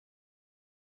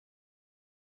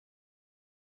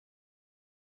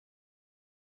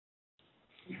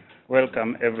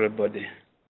welcome everybody.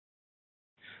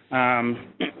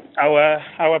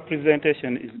 Our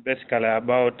presentation is basically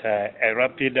about a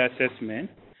rapid assessment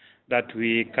that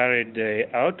we carried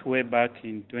out way back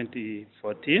in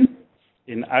 2014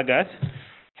 in August,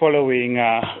 following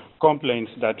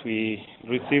complaints that we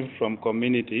received from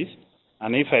communities.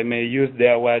 And if I may use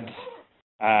their words,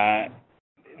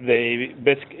 they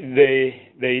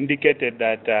indicated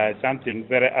that something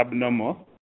very abnormal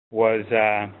was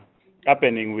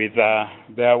happening with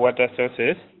their water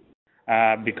sources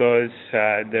because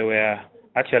they were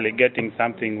actually getting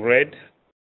something red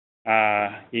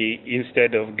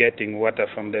instead of getting water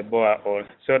from the borehole.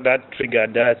 So that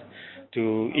triggered us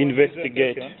to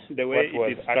investigate the way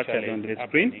it is structured on the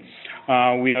screen.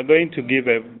 We are going to give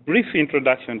a brief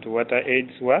introduction to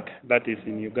WaterAid's work that is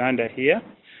in Uganda here.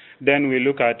 Then we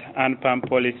look at Handpump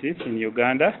policies in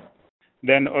Uganda.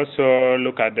 Then also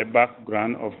look at the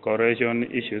background of corrosion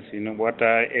issues in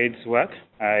WaterAid's work.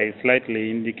 I slightly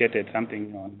indicated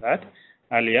something on that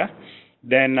earlier.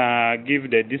 Then give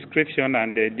the description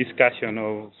and the discussion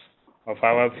of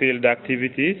our field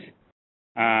activities.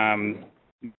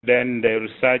 Then the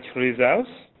research results,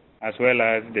 as well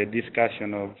as the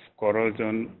discussion of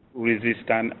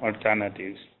corrosion-resistant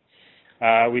alternatives.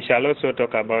 We shall also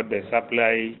talk about the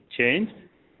supply chain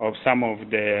of some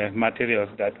of the materials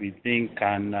that we think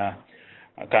can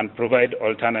provide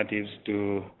alternatives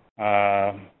to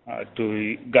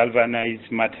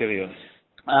galvanized materials.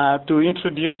 To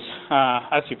introduce,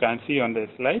 as you can see on the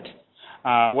slide,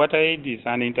 WaterAid is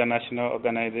an international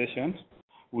organization.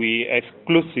 We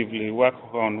exclusively work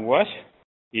on wash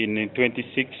in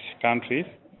 26 countries,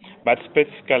 but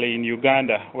specifically in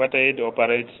Uganda, WaterAid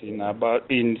operates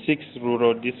in 6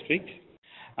 rural districts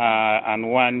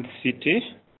and 1 city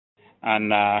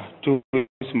and 2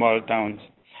 small towns.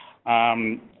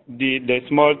 The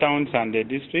small towns and the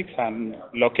districts are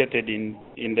located in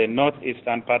the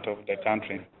northeastern part of the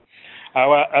country.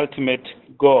 Our ultimate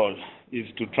goal is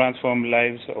to transform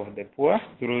lives of the poor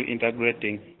through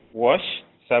integrating wash,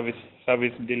 service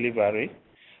delivery,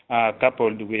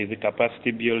 coupled with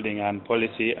capacity building and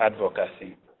policy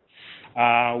advocacy.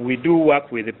 We do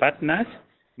work with the partners,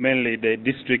 mainly the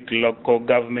district local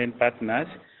government partners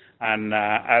and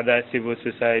other civil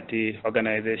society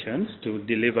organizations to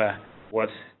deliver wash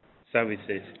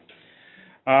services.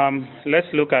 Let's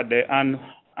look at the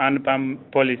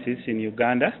Handpump policies in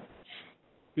Uganda.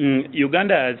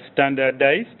 Uganda has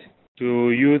standardized to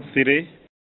U3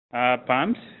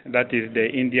 pumps, that is the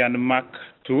Indian Mark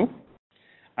II,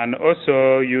 and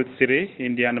also U3,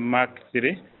 Indian Mark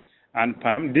III, and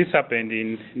pump. This happened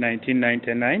in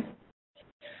 1999.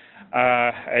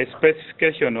 A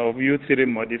specification of U3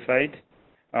 modified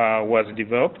was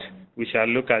developed. We shall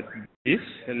look at this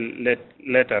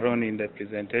later on in the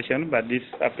presentation, but this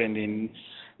happened in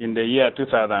the year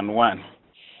 2001.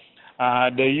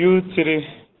 The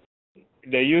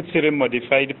U3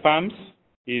 modified pumps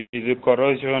is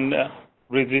corrosion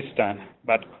resistant,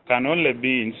 but can only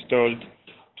be installed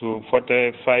to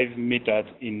 45 meters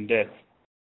in depth.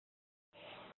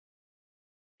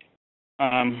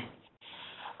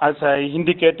 As I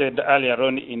indicated earlier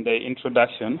on in the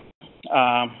introduction,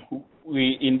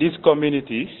 we in these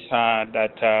communities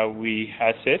that we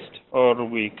assessed or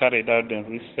we carried out the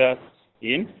research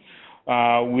in,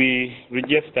 we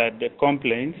registered the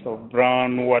complaints of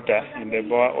brown water in the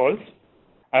boreholes.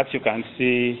 As you can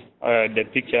see, the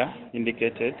picture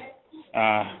indicated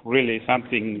really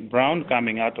something brown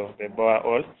coming out of the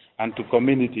borehole, and to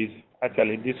communities,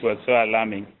 actually this was so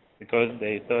alarming because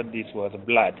they thought this was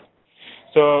blood.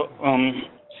 So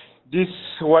this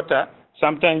water,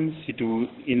 sometimes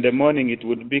in the morning it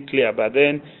would be clear, but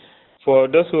then for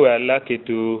those who are lucky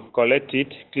to collect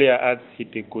it, clear as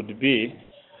it could be,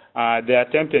 they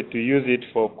attempted to use it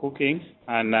for cooking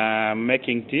and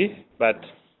making tea, but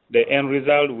the end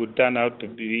result would turn out to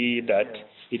be that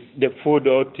the food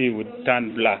or tea would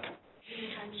turn black.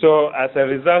 So as a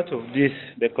result of this,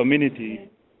 the community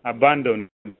abandoned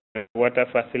the water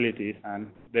facilities and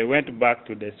they went back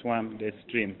to the swamp, the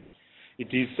stream.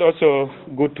 It is also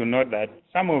good to note that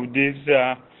some of these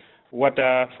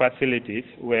water facilities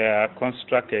were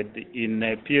constructed in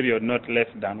a period not less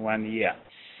than 1 year.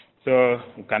 So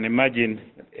you can imagine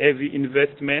every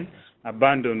investment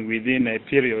abandoned within a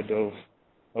period of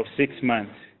 6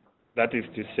 months, that is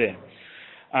to say.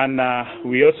 And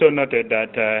we also noted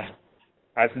that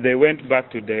as they went back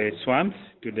to the swamps,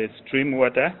 to the stream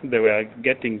water, they were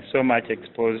getting so much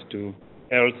exposed to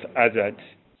health hazards.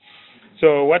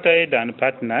 So WaterAid and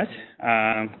partners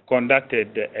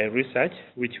conducted a research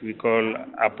which we call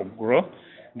UpGrow.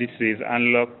 This is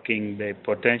unlocking the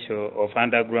potential of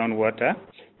underground water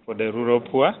for the rural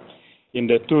poor. in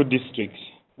the two districts.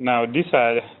 Now, these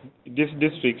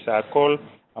districts are called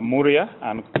Amuria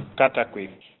and Katakwi.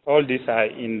 All these are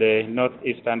in the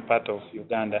northeastern part of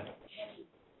Uganda.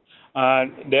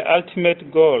 The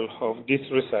ultimate goal of this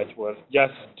research was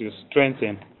just to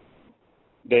strengthen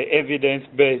the evidence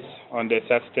base on the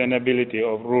sustainability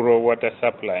of rural water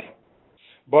supply.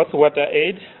 Both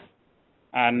WaterAid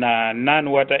and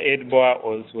non-WaterAid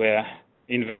boreholes were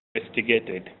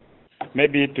investigated.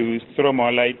 Maybe to throw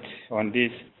more light on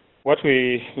this, what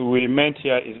we meant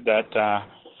here is that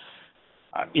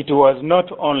it was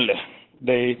not only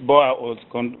the boreholes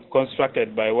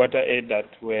constructed by WaterAid that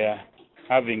were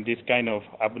having this kind of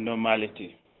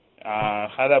abnormality.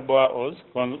 Other boreholes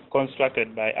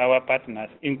constructed by our partners,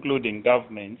 including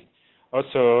governments,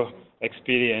 also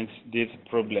experienced this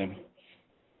problem.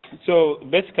 So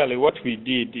basically what we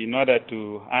did in order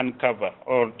to uncover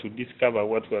or to discover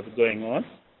what was going on,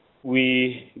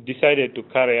 we decided to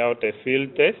carry out a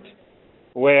field test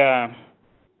where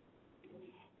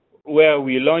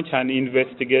we launched an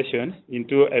investigation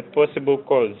into a possible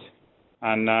cause.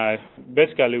 And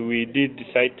basically we did the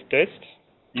site test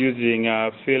using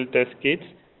field test kits,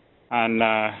 and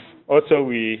also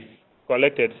we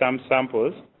collected some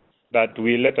samples that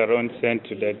we later on sent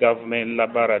to the government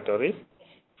laboratories.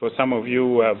 For some of you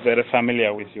who are very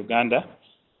familiar with Uganda,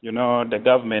 you know the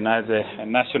government has a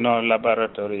national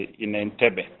laboratory in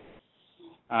Entebbe.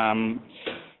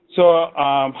 So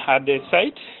at the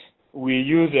site, we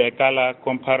use a color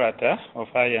comparator of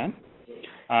iron,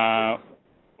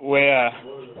 where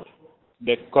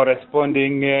the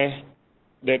corresponding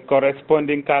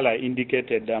color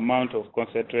indicated the amount of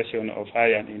concentration of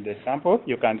iron in the sample.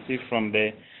 You can see from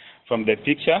the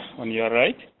picture on your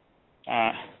right,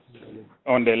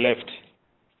 on the left.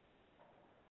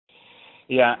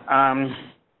 Yeah.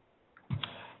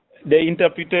 The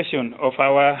interpretation of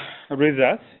our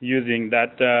results using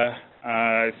that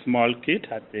small kit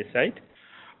at the site,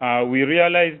 we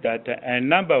realized that a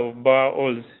number of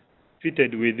boreholes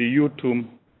fitted with the U2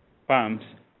 pumps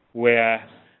were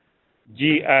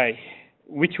GI,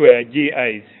 which were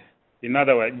GIs. In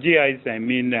other words, GIs, I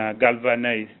mean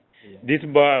galvanized. Yeah. These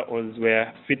boreholes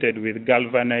were fitted with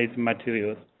galvanized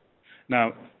materials.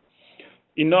 Now,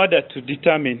 in order to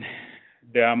determine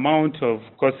the amount of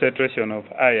concentration of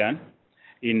iron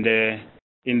in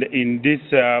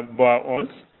these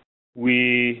boreholes,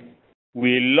 we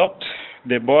locked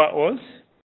the boreholes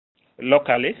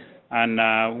locally,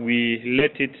 and we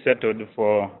let it settle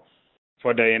for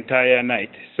the entire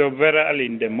night. So very early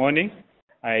in the morning,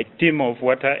 a team of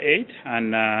WaterAid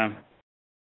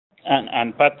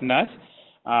and partners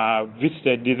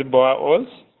visited these boreholes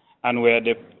and were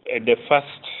the first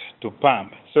to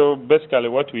pump. So basically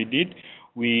what we did,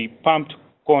 we pumped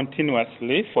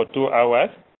continuously for 2 hours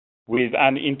with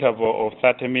an interval of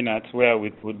 30 minutes where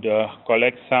we could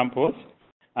collect samples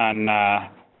and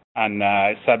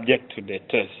subject to the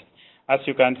test. As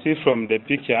you can see from the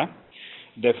picture,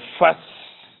 the first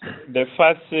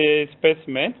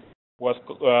specimen was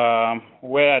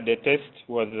where the test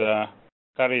was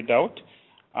carried out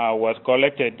was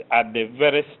collected at the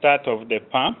very start of the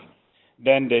pump.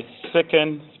 Then the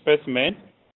second specimen,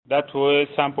 that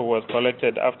sample was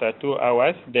collected after 2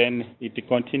 hours. Then it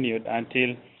continued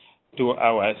until 2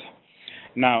 hours.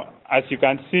 Now, as you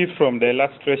can see from the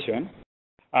illustration,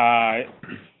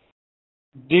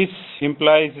 this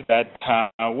implies that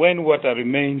when water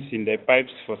remains in the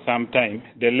pipes for some time,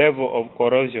 the level of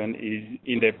corrosion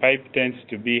in the pipe tends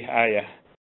to be higher,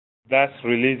 thus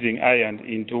releasing iron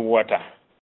into water.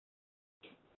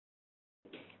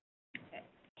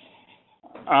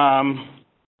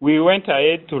 We went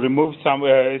ahead to remove some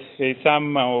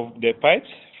of the pipes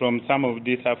from some of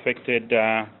these affected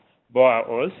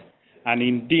boreholes, and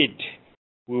indeed,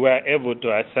 we were able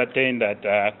to ascertain that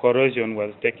corrosion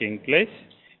was taking place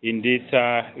in these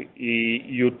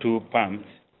U2 pumps.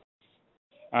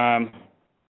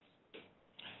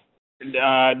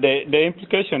 The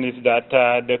implication is that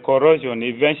the corrosion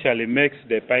eventually makes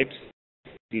the pipes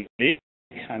leak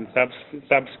and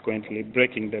subsequently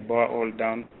breaking the borehole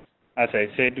down, as I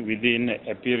said, within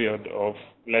a period of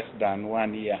less than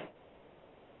 1 year.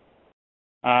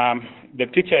 The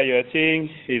picture you are seeing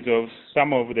is of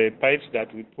some of the pipes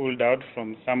that we pulled out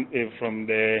from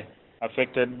the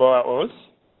affected boreholes.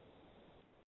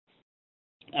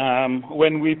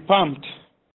 When we pumped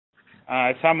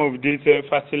some of these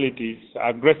facilities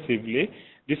aggressively,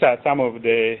 these are some of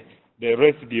the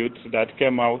residues that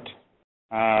came out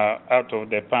of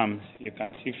the pumps. You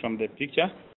can see from the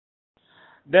picture.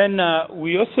 Then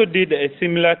we also did a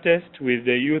similar test with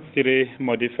the U3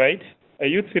 modified. A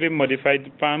U3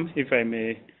 modified pump, if I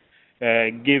may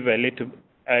give a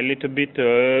a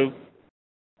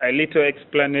little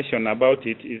explanation about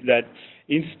it is that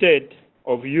instead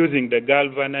of using the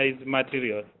galvanized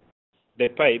material, the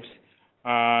pipes,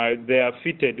 they are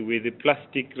fitted with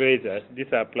plastic razors.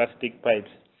 These are plastic pipes.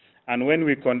 And when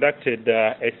we conducted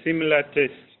a similar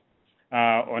test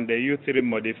on the U3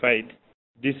 modified,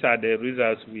 these are the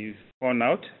results we found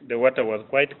out. The water was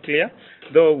quite clear,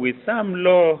 though with some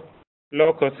low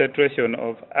concentration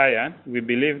of iron. We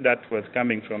believe that was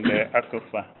coming from the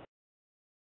aquifer.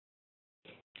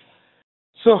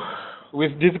 So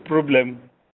with this problem,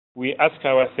 we ask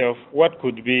ourselves what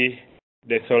could be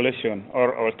the solution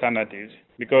or alternatives,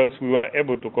 because we were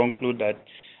able to conclude that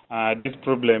this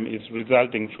problem is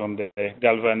resulting from the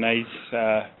galvanized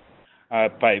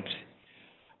pipes.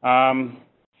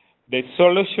 The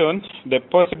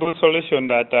possible solution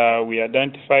that we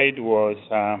identified was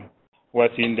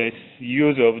in the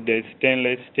use of the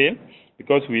stainless steel,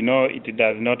 because we know it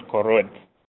does not corrode.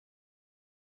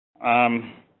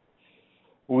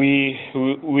 We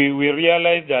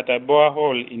realized that a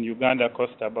borehole in Uganda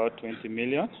costs about 20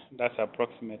 million. That's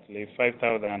approximately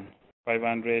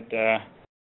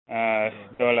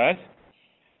 $5,500,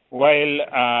 while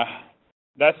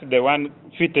that's the one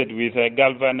fitted with a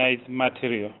galvanized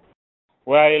material,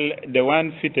 while the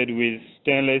one fitted with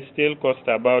stainless steel costs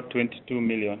about 22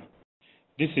 million.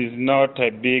 This is not a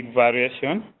big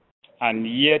variation, and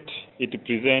yet it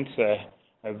presents a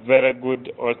very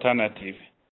good alternative.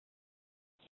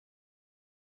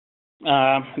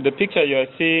 The picture you are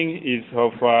seeing is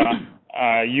of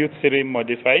U3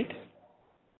 modified.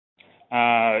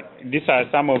 These are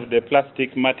some of the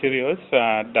plastic materials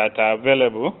that are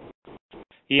available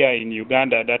here in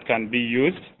Uganda that can be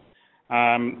used.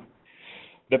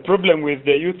 The problem with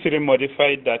the U3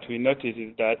 modified that we notice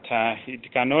is that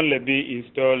it can only be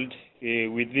installed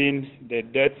within the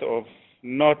depth of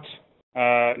not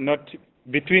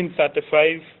between 30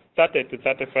 to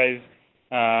 35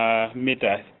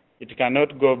 meters. It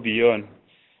cannot go beyond.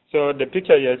 So the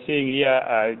picture you're seeing here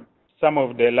are some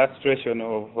of the illustration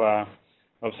of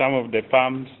some of the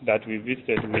pumps that we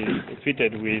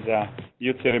fitted with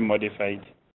U3 modified.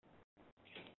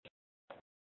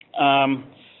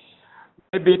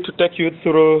 Maybe to take you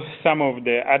through some of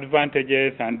the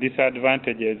advantages and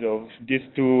disadvantages of these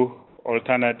two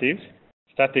alternatives,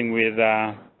 starting with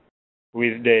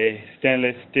the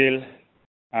stainless steel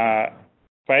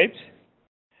pipes.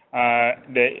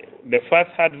 The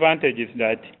first advantage is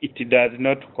that it does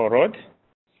not corrode.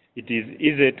 It is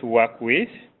easy to work with,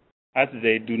 as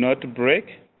they do not break.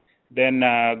 Then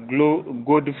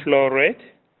good flow rate.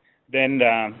 Then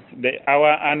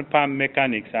our Handpump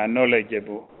mechanics are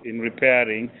knowledgeable in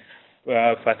repairing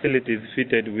facilities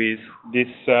fitted with this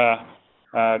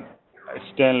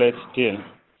stainless steel.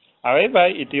 However,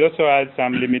 it also has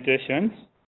some limitations,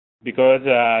 because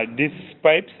these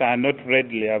pipes are not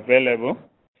readily available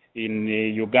in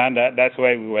Uganda. That's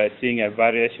why we were seeing a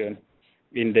variation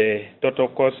in the total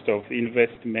cost of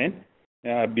investment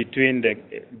between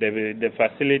the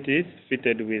facilities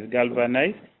fitted with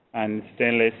galvanized and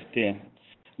stainless steel.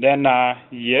 Then,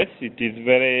 yes, it is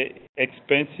very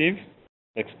expensive,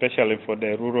 especially for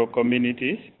the rural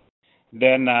communities.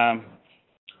 Then,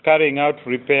 carrying out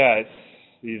repairs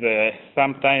is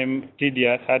sometimes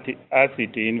tedious, as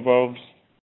it involves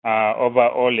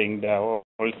overhauling the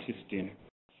whole system.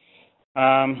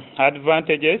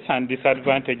 Advantages and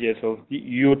disadvantages of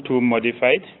U2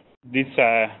 modified. These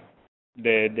are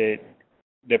the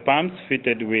pumps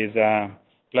fitted with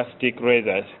plastic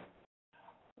razors.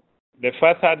 The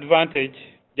first advantage,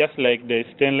 just like the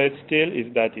stainless steel,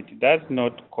 is that it does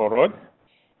not corrode.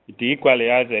 It equally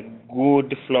has a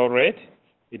good flow rate.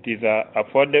 It is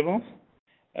affordable,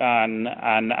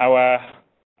 and our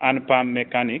Handpump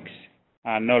mechanics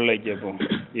are knowledgeable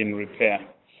in repair.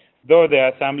 Though there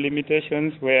are some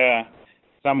limitations where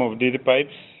some of these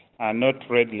pipes are not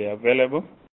readily available.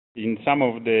 In some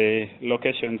of the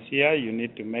locations here, you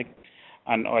need to make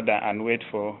an order and wait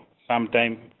for some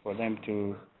time for them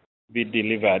to be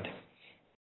delivered.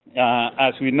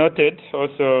 As we noted,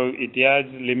 also it has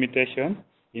limitations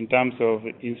in terms of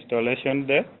installation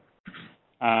there,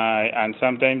 and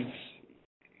sometimes,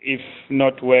 if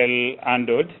not well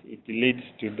handled, it leads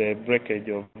to the breakage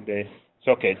of the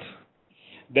socket.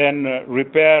 Then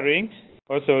repairing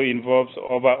also involves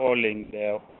overhauling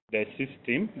the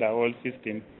system, the whole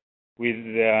system,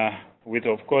 with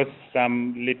of course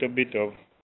some little bit of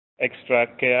extra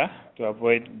care to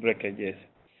avoid breakages.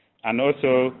 And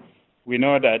also, we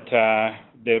know that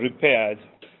the repairs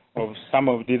of some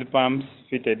of these pumps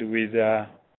fitted with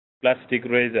plastic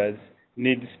razors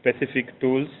need specific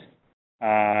tools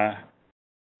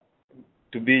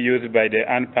to be used by the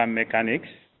hand pump mechanics.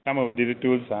 Some of these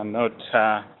tools are not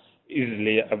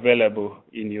easily available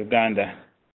in Uganda.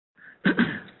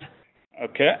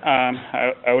 Okay,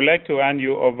 I would like to hand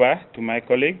you over to my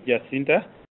colleague, Jacinta,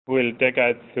 who will take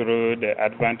us through the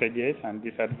advantages and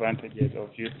disadvantages of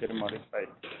U3 modified.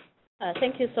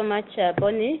 Thank you so much,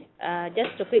 Bonny.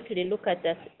 Just to quickly look at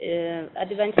the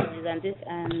advantages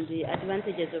and the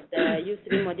advantages of the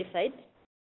U3 modified.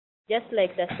 Just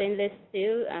like the stainless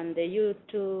steel and the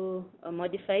U2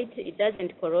 modified, it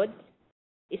doesn't corrode.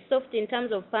 It's soft in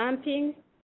terms of pumping.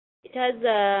 It has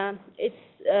a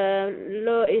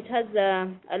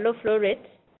low flow rate,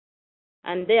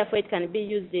 and therefore it can be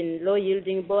used in low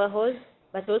yielding boreholes.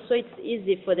 But also it's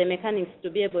easy for the mechanics to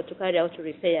be able to carry out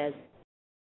repairs.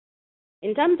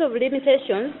 In terms of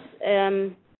limitations,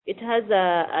 it has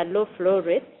a low flow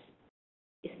rate.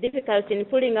 It's difficult in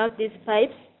pulling out these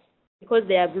pipes because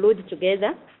they are glued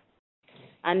together,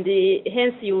 and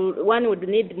hence one would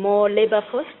need more labor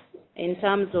force in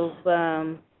terms of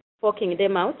forking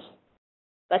them out.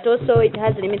 But also it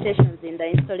has limitations in the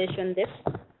installation depth.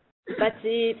 But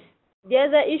the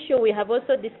other issue we have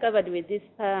also discovered with these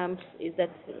pumps is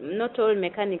that not all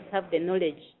mechanics have the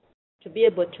knowledge to be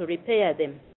able to repair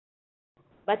them.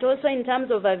 But also in terms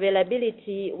of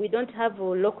availability, we don't have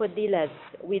local dealers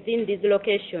within these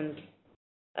locations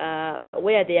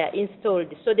where they are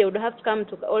installed. So they would have to come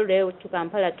all the way to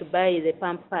Kampala to buy the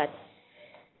pump parts.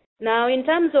 Now, in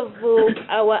terms of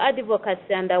our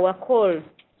advocacy and our call,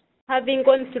 having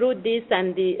gone through this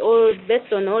and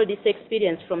based on all this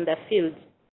experience from the field,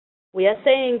 we are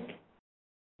saying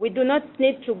we do not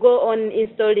need to go on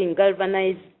installing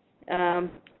galvanized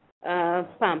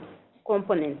pump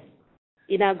components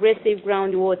in aggressive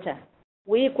groundwater.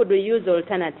 We could use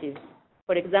alternatives,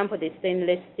 for example, the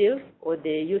stainless steel or the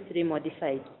U3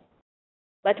 modified.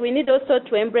 But we need also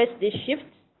to embrace this shift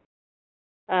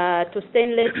to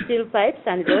stainless steel pipes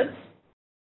and rods,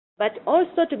 but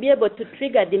also to be able to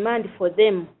trigger demand for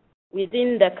them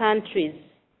within the countries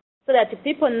so that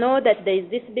people know that there is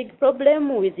this big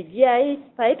problem with the GI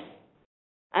pipes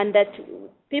and that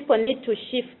people need to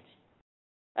shift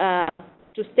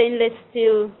to stainless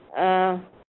steel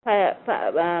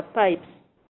pipes.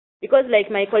 Because like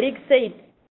my colleague said,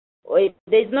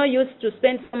 there is no use to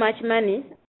spend so much money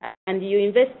and you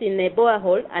invest in a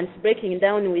borehole and it's breaking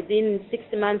down within 6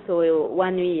 months or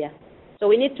 1 year. So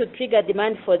we need to trigger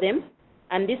demand for them,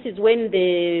 and this is when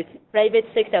the private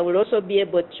sector will also be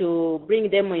able to bring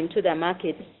them into the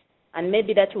market, and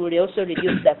maybe that will also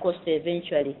reduce the cost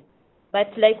eventually.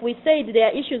 But like we said, there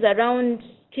are issues around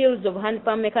skills of hand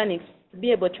pump mechanics to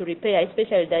be able to repair,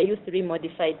 especially the U3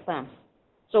 modified pumps.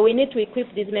 So we need to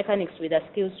equip these mechanics with the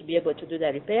skills to be able to do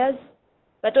the repairs,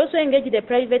 but also engage the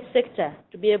private sector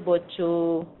to be able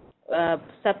to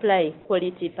supply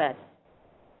quality parts.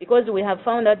 Because we have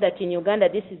found out that in Uganda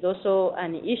this is also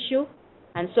an issue,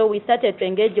 and so we started to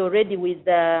engage already with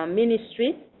the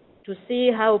ministry to see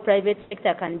how private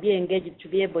sector can be engaged to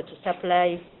be able to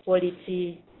supply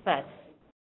quality parts.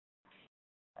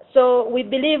 So we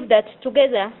believe that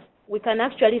together we can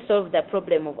actually solve the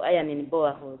problem of iron in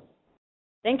boreholes.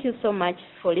 Thank you so much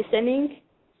for listening.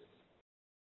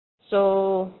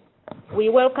 So we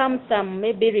welcome some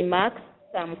maybe remarks,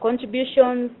 some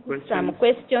contributions, some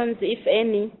questions, if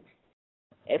any,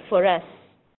 for us.